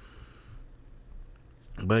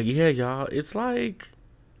 But yeah, y'all, it's like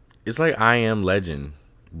I Am Legend,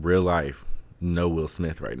 real life, no Will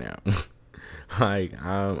Smith right now. Like,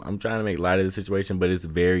 I'm trying to make light of the situation, but it's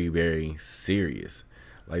very, very serious.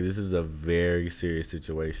 Like, this is a very serious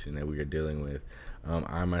situation that we are dealing with.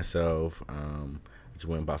 I myself just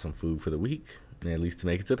went and bought some food for the week, at least to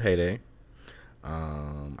make it to payday.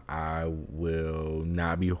 I will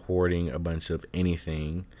not be hoarding a bunch of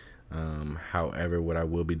anything. However, what I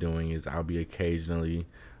will be doing is I'll be occasionally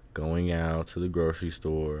going out to the grocery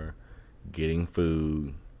store, getting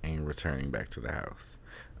food, and returning back to the house.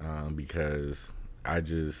 Because I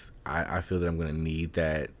feel that I'm going to need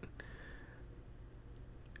that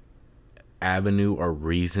avenue or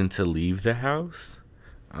reason to leave the house.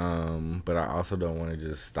 But I also don't want to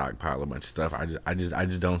just stockpile a bunch of stuff. I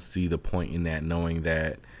just don't see the point in that, knowing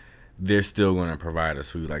that they're still going to provide us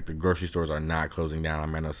food. Like, the grocery stores are not closing down. I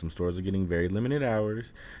mean, I know some stores are getting very limited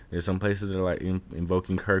hours. There's some places that are like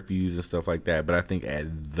invoking curfews and stuff like that. But I think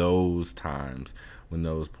at those times, when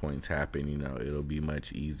those points happen, you know, it'll be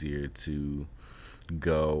much easier to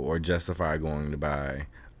go or justify going to buy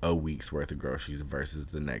a week's worth of groceries versus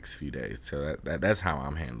the next few days. So that's how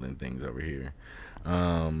I'm handling things over here.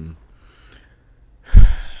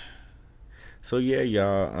 So yeah,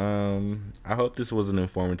 y'all, I hope this was an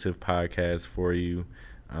informative podcast for you.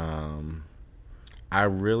 I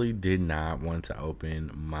really did not want to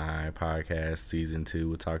open my podcast season 2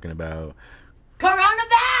 with talking about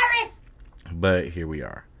coronavirus, but here we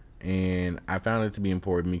are. And I found it to be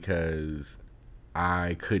important because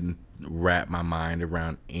I couldn't wrap my mind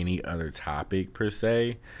around any other topic per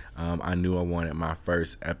se. I knew I wanted my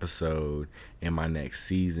first episode in my next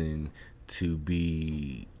season to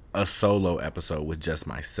be a solo episode with just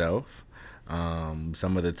myself.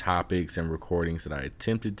 Some of the topics and recordings that I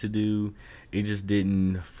attempted to do, it just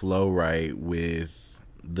didn't flow right with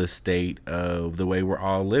the state of the way we're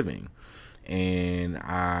all living. And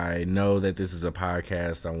I know that this is a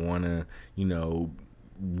podcast. I want to, you know,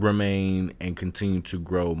 remain and continue to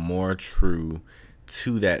grow more true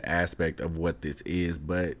to that aspect of what this is.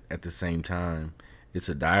 But at the same time, it's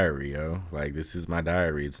a diary, yo. Like, this is my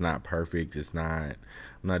diary. It's not perfect. I'm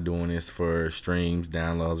not doing this for streams,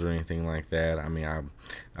 downloads, or anything like that. I mean,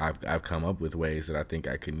 I've come up with ways that I think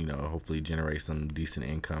I can, you know, hopefully generate some decent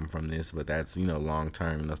income from this. But that's, you know, long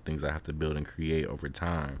term, those things I have to build and create over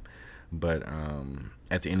time. But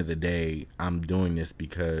at the end of the day, I'm doing this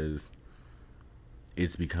because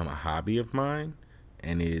it's become a hobby of mine,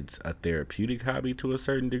 and it's a therapeutic hobby to a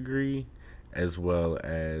certain degree, as well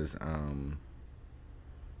as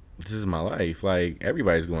this is my life. Like,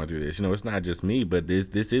 everybody's going through this. You know, it's not just me, but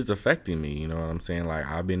this is affecting me. You know what I'm saying? Like,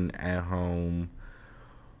 I've been at home,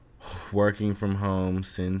 working from home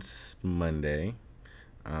since Monday,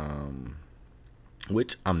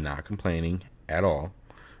 which I'm not complaining at all.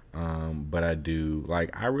 But I do, like,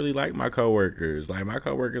 I really like my coworkers. Like, my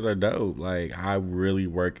coworkers are dope. Like, I really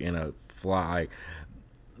work in a fly.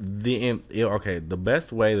 The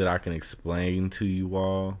best way that I can explain to you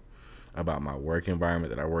all about my work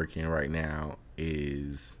environment that I work in right now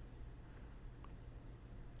is,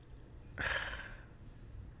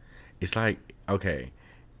 it's like, okay,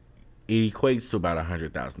 it equates to about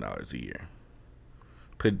 $100,000 a year.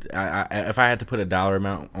 If I had to put a dollar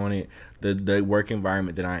amount on it, the work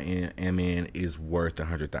environment that I am in is worth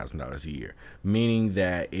 $100,000 a year. Meaning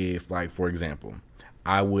that if, like, for example,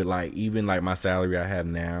 I would, like, even like my salary I have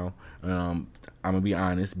now, I'm gonna be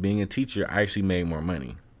honest, being a teacher, I actually made more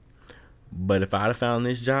money. But if I'd have found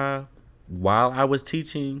this job, while I was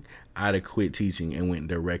teaching, I'd have quit teaching and went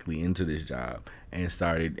directly into this job and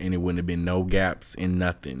started, and it wouldn't have been no gaps in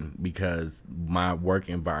nothing, because my work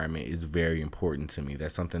environment is very important to me.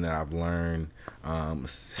 That's something that I've learned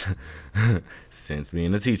since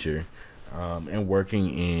being a teacher, and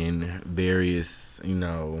working in various,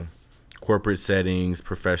 corporate settings,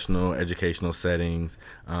 professional, educational settings.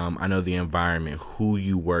 I know the environment, who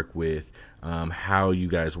you work with, how you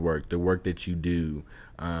guys work, the work that you do,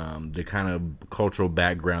 the kind of cultural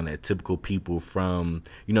background that typical people from,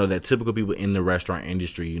 that typical people in the restaurant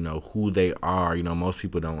industry, who they are. Most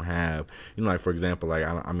people don't have, like, for example, like,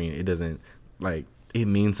 I mean, it doesn't, like, it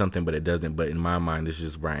means something, but it doesn't. But in my mind, this is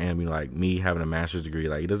just where I am. Like, me having a master's degree,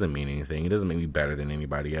 like, it doesn't mean anything. It doesn't make me better than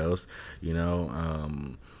anybody else,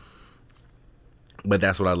 But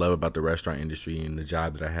that's what I love about the restaurant industry and the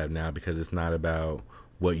job that I have now, because it's not about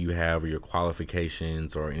what you have or your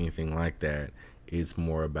qualifications or anything like that. It's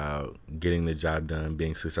more about getting the job done,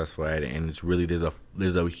 being successful at it, and it's really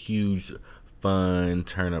there's a huge fun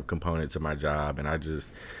turn up component to my job, and I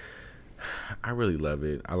really love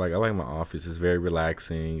it. I like my office. It's very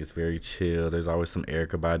relaxing. It's very chill. There's always some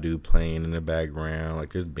Erykah Badu playing in the background.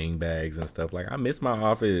 Like, there's bean bags and stuff. Like, I miss my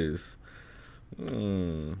office.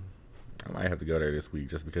 I might have to go there this week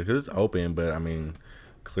just because it's open, but I mean,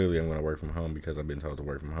 clearly I'm going to work from home because I've been told to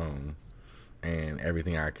work from home, and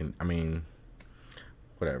everything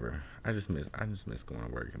whatever. I just miss going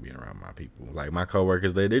to work and being around my people. Like, my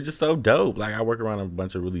coworkers, they're just so dope. Like, I work around a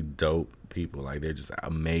bunch of really dope people. Like, they're just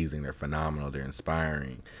amazing. They're phenomenal. They're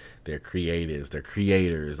inspiring. They're creatives. They're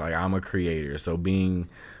creators. Like, I'm a creator. So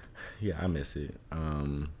I miss it.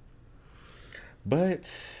 But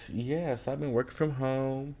yes, I've been working from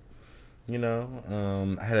home.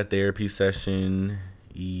 I had a therapy session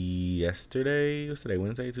yesterday. What's today?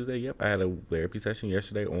 Wednesday, Tuesday? Yep, I had a therapy session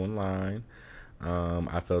yesterday online.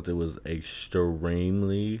 I felt it was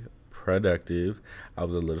extremely productive. I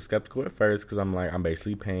was a little skeptical at first because I'm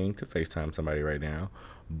basically paying to FaceTime somebody right now.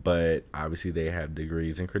 But obviously they have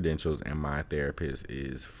degrees and credentials, and my therapist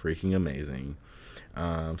is freaking amazing.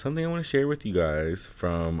 Something I want to share with you guys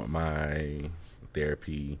from my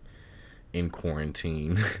therapy in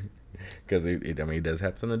quarantine. Because it does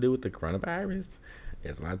have something to do with the coronavirus.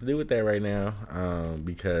 It's a lot to do with that right now.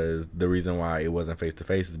 Because the reason why it wasn't face to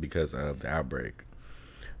face is because of the outbreak.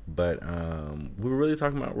 But we were really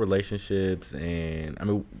talking about relationships, and I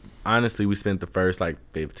mean, honestly, we spent the first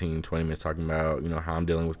 15, 20 minutes talking about how I'm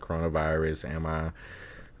dealing with coronavirus. Am I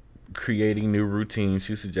creating new routines?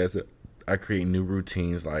 She suggested I create new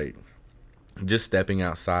routines, like just stepping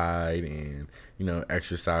outside and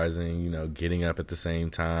exercising, getting up at the same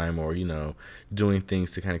time, or doing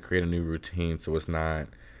things to kind of create a new routine so it's not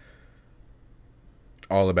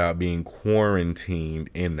all about being quarantined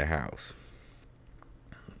in the house.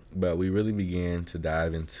 But we really began to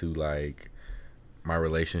dive into my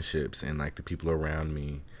relationships and the people around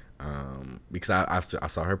me, because I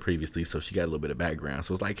saw her previously, so she got a little bit of background,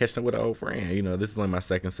 so it's like catching up with an old friend. This is my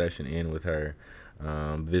second session in with her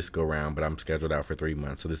this go round, but I'm scheduled out for 3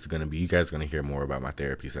 months, so this is going to be, you guys are going to hear more about my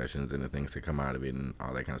therapy sessions and the things that come out of it and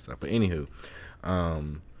all that kind of stuff. But anywho,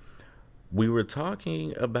 we were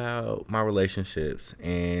talking about my relationships,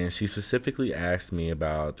 and she specifically asked me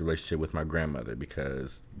about the relationship with my grandmother,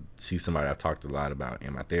 because she's somebody I've talked a lot about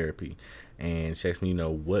in my therapy. And she asked me,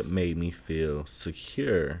 what made me feel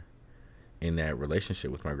secure in that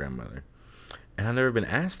relationship with my grandmother. And I've never been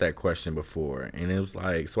asked that question before. And it was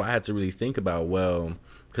so I had to really think about,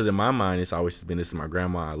 because in my mind, it's always just been, this is my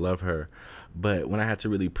grandma, I love her. But when I had to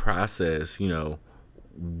really process,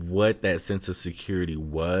 what that sense of security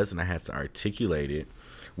was, and I had to articulate it,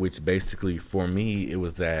 which basically for me, it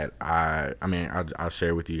was that I'll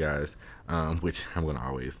share with you guys, which I'm going to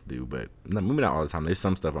always do, but maybe not all the time. There's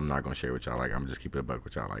some stuff I'm not going to share with y'all. I'm just keeping it a buck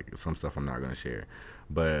with y'all. Some stuff I'm not going to share,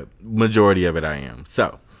 but majority of it I am.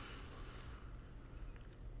 So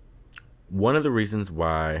one of the reasons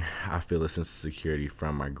why I feel a sense of security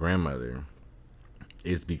from my grandmother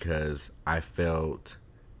is because I felt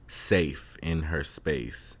safe in her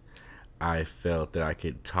space. I felt that I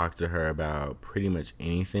could talk to her about pretty much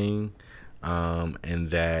anything, and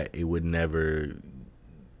that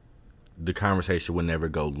the conversation would never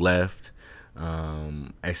go left,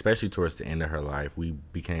 especially towards the end of her life. We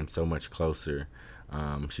became so much closer.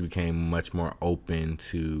 She became much more open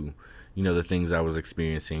to, the things I was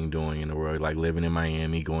experiencing, doing in the world, like living in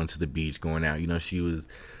Miami, going to the beach, going out. She was,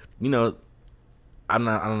 I'm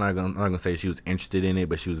not gonna say she was interested in it,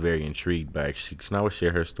 but she was very intrigued by it. She always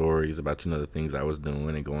share her stories about, the things I was doing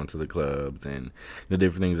and going to the clubs and the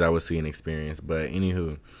different things I would see and experience. But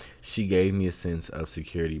anywho, she gave me a sense of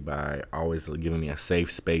security by always giving me a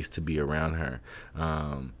safe space to be around her.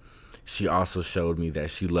 She also showed me that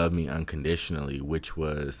she loved me unconditionally, which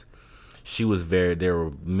was, there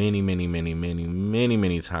were many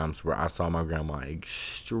times where I saw my grandma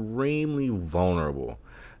extremely vulnerable.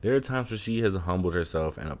 There are times where she has humbled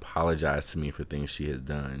herself and apologized to me for things she has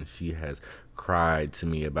done. She has cried to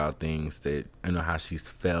me about things that, how she's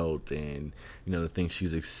felt and, the things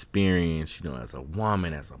she's experienced, as a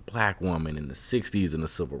woman, as a black woman in the 60s and the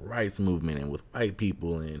civil rights movement and with white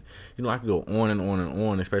people. And, I could go on and on and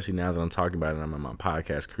on, especially now that I'm talking about it. I'm in my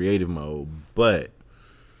podcast creative mode. But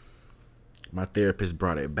my therapist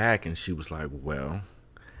brought it back and she was like, well,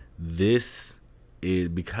 this is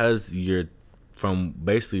because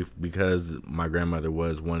because my grandmother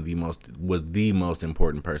was the most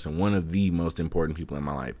important person, one of the most important people in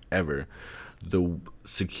my life ever. The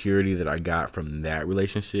security that I got from that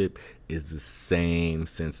relationship is the same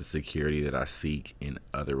sense of security that I seek in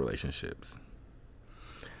other relationships.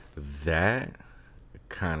 That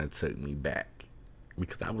kind of took me back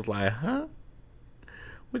because I was like, huh?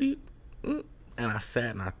 What do you... And I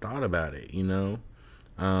sat and I thought about it, and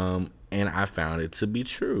I found it to be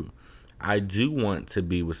true. I do want to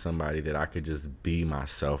be with somebody that I could just be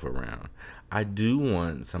myself around. I do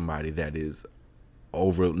want somebody that is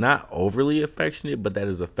not overly affectionate, but that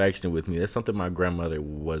is affectionate with me. That's something my grandmother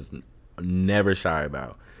was never shy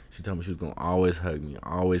about. She told me she was going to always hug me,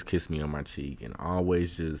 always kiss me on my cheek, and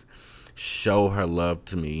always just show her love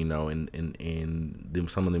to me, in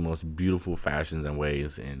some of the most beautiful fashions and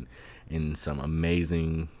ways, and in some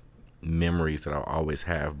amazing memories that I'll always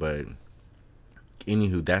have. But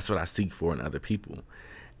anywho, that's what I seek for in other people.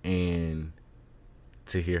 And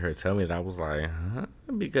to hear her tell me that, I was like, huh?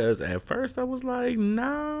 Because at first I was like,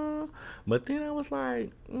 nah. But then I was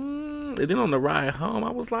like, And then on the ride home,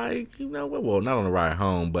 I was like, what? Well, not on the ride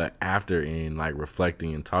home, but after, in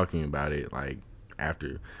reflecting and talking about it,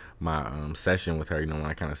 after my session with her, when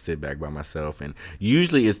I kind of sit back by myself. And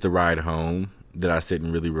usually it's the ride home that I sit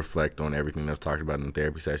and really reflect on everything that's talked about in the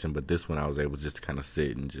therapy session. But this one I was able just to kind of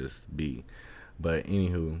sit and just be. But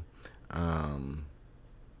anywho,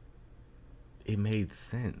 it made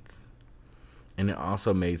sense. And it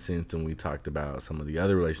also made sense when we talked about some of the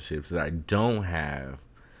other relationships that I don't have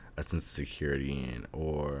a sense of security in,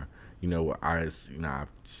 or, I've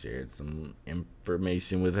shared some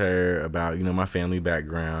information with her about, my family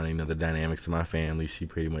background, the dynamics of my family. She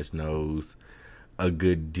pretty much knows a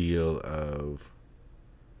good deal of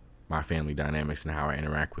my family dynamics and how I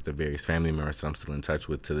interact with the various family members that I'm still in touch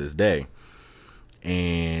with to this day.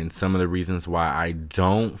 And some of the reasons why I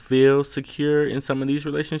don't feel secure in some of these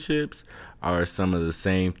relationships are some of the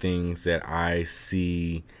same things that I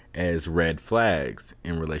see as red flags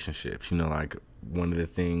in relationships. One of the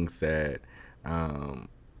things that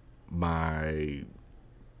my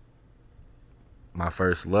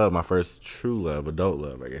first true love, adult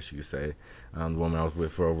love, I guess you could say, the woman I was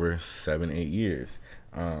with for over 7-8 years,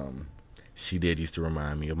 she did used to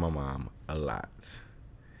remind me of my mom a lot.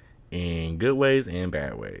 In good ways and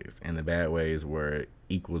bad ways. And the bad ways were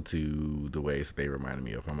equal to the ways that they reminded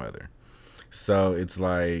me of my mother. So it's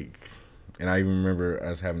like, and I even remember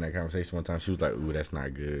us having that conversation one time. She was like, ooh, that's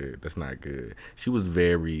not good. That's not good. She was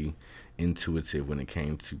very intuitive when it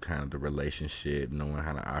came to kind of the relationship, knowing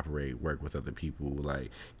how to operate, work with other people,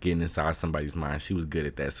 getting inside somebody's mind. She was good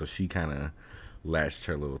at that. So she kind of latched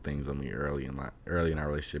her little things on me early in our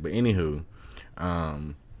relationship. But anywho,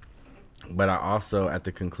 but I also, at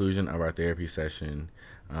the conclusion of our therapy session,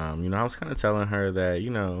 I was kind of telling her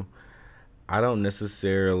that, I don't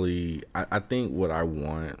necessarily, I think what I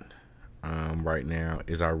want right now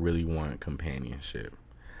is I really want companionship.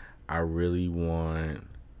 I really want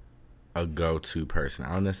a go-to person.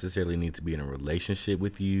 I don't necessarily need to be in a relationship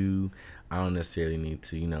with you. I don't necessarily need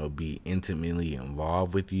to, be intimately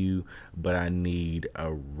involved with you, but I need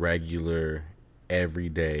a regular,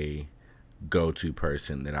 everyday go-to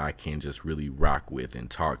person that I can just really rock with and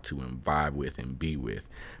talk to and vibe with and be with.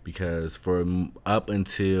 Because up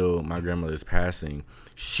until my grandmother's passing,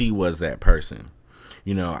 she was that person.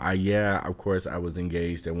 Of course I was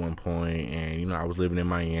engaged at one point, and I was living in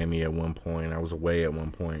Miami at one point. I was away at one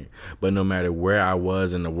point, but no matter where I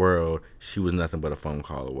was in the world, she was nothing but a phone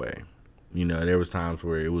call away. There was times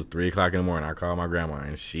where it was 3:00 in the morning, I called my grandma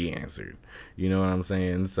and she answered. You know what I'm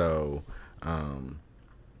saying? So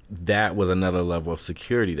that was another level of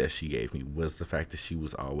security that she gave me, was the fact that she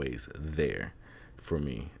was always there for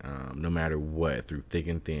me, no matter what, through thick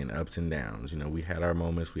and thin, ups and downs. We had our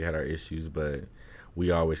moments, we had our issues, but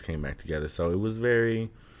we always came back together. So it was very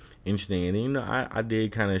interesting. And I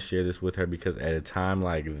did kind of share this with her because at a time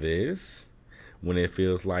like this, when it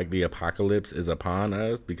feels like the apocalypse is upon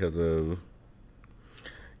us because of,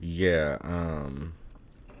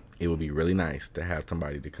 it would be really nice to have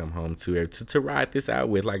somebody to come home to ride this out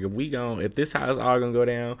with. Like, if this house all gonna go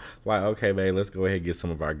down, like, okay, babe, let's go ahead and get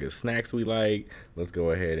some of our good snacks we like. Let's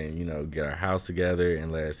go ahead and, get our house together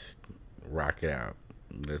and let's rock it out.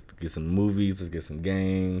 Let's get some movies, let's get some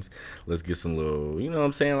games, let's get some little, what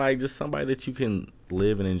I'm saying? Like, just somebody that you can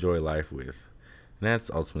live and enjoy life with. And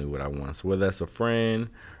that's ultimately what I want. So whether that's a friend,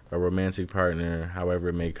 a romantic partner, however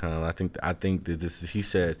it may come, I think that this is, he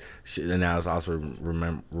said, and now it's also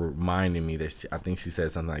reminding me that I think she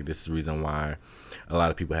said something like, this is the reason why a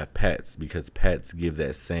lot of people have pets, because pets give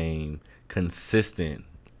that same consistent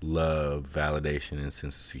love, validation, and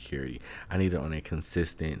sense of security. I need it on a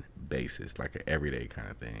consistent basis, like an everyday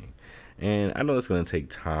kind of thing. And I know it's going to take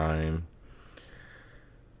time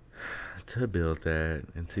to build that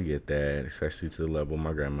and to get that, especially to the level of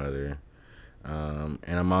my grandmother. And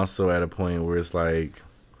I'm also at a point where it's like,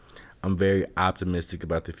 I'm very optimistic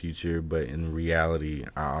about the future, but in reality,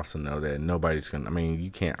 I also know that nobody's going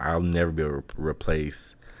to, I'll never be able to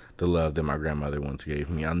replace the love that my grandmother once gave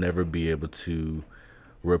me. I'll never be able to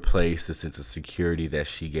replace the sense of security that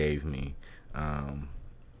she gave me.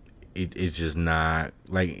 It's just not,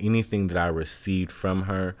 like, anything that I received from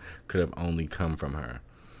her could have only come from her.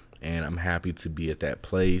 And I'm happy to be at that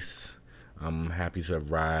place. I'm happy to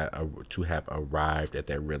have arrived at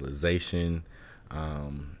that realization.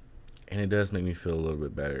 And it does make me feel a little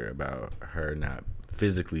bit better about her not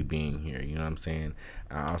physically being here. You know what I'm saying?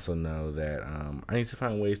 I also know that I need to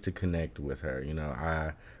find ways to connect with her.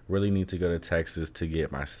 I really need to go to Texas to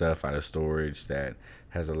get my stuff out of storage that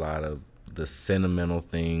has a lot of the sentimental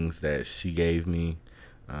things that she gave me,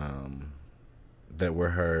 that were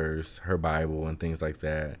hers, her Bible and things like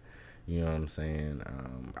that. You know what I'm saying?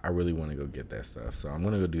 I really want to go get that stuff. So I'm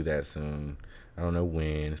going to go do that soon. I don't know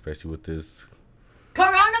when, especially with this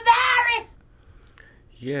coronavirus.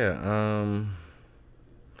 Yeah,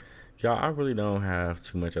 y'all, I really don't have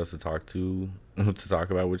too much else to talk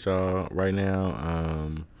about with y'all right now.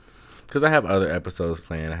 Because I have other episodes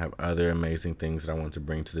planned. I have other amazing things that I want to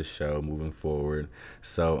bring to the show moving forward.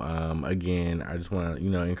 So, again, I just want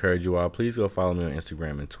to, encourage you all. Please go follow me on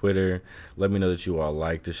Instagram and Twitter. Let me know that you all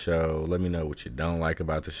like the show. Let me know what you don't like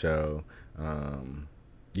about the show.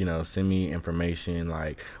 Send me information.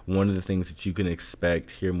 Like, one of the things that you can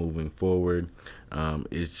expect here moving forward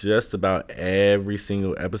is just about every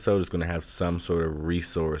single episode is going to have some sort of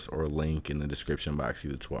resource or link in the description box,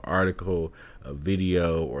 either to an article, a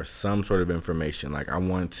video, or some sort of information. Like, I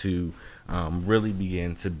want to really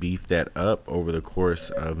begin to beef that up over the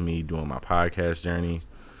course of me doing my podcast journey.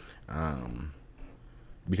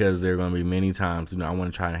 Because there are going to be many times, I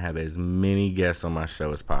want to try to have as many guests on my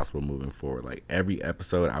show as possible moving forward. Like, every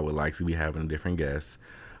episode, I would like to be having a different guest.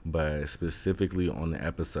 But specifically on the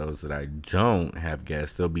episodes that I don't have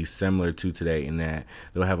guests, they'll be similar to today in that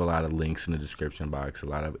they'll have a lot of links in the description box, a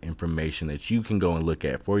lot of information that you can go and look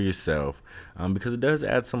at for yourself, because it does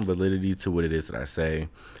add some validity to what it is that I say.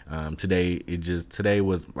 Today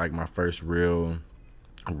was like my first real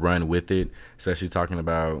run with it, especially talking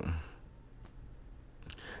about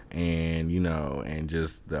and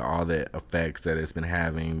just all the effects that it's been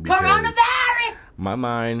having. Because Coronavirus! My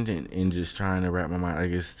mind and just trying to wrap my mind,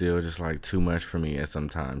 like, it's still just like too much for me at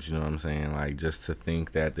sometimes, you know what I'm saying? Like, just to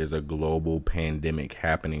think that there's a global pandemic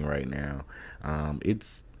happening right now.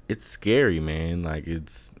 It's scary, man. Like,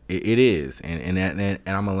 it is. And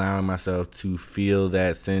I'm allowing myself to feel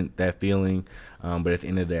that feeling. But at the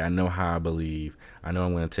end of the day, I know how I believe. I know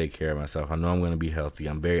I'm going to take care of myself. I know I'm going to be healthy.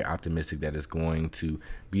 I'm very optimistic that it's going to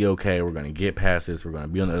be okay. We're going to get past this. We're going to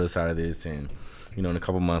be on the other side of this. And, in a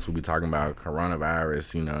couple months, we'll be talking about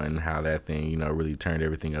coronavirus, and how that thing, really turned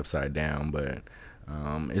everything upside down. But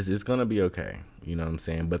it's going to be okay. You know what I'm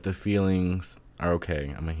saying? But the feelings are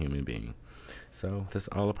okay. I'm a human being. So that's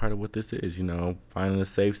all a part of what this is, finding a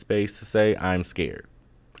safe space to say I'm scared.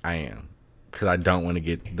 I am. Because I don't want to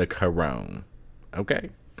get the corona. Okay?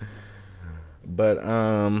 But,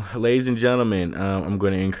 ladies and gentlemen, I'm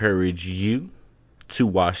going to encourage you to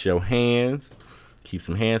wash your hands, keep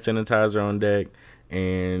some hand sanitizer on deck,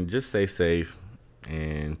 and just stay safe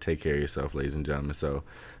and take care of yourself, ladies and gentlemen. So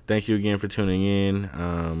thank you again for tuning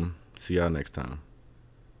in. See y'all next time.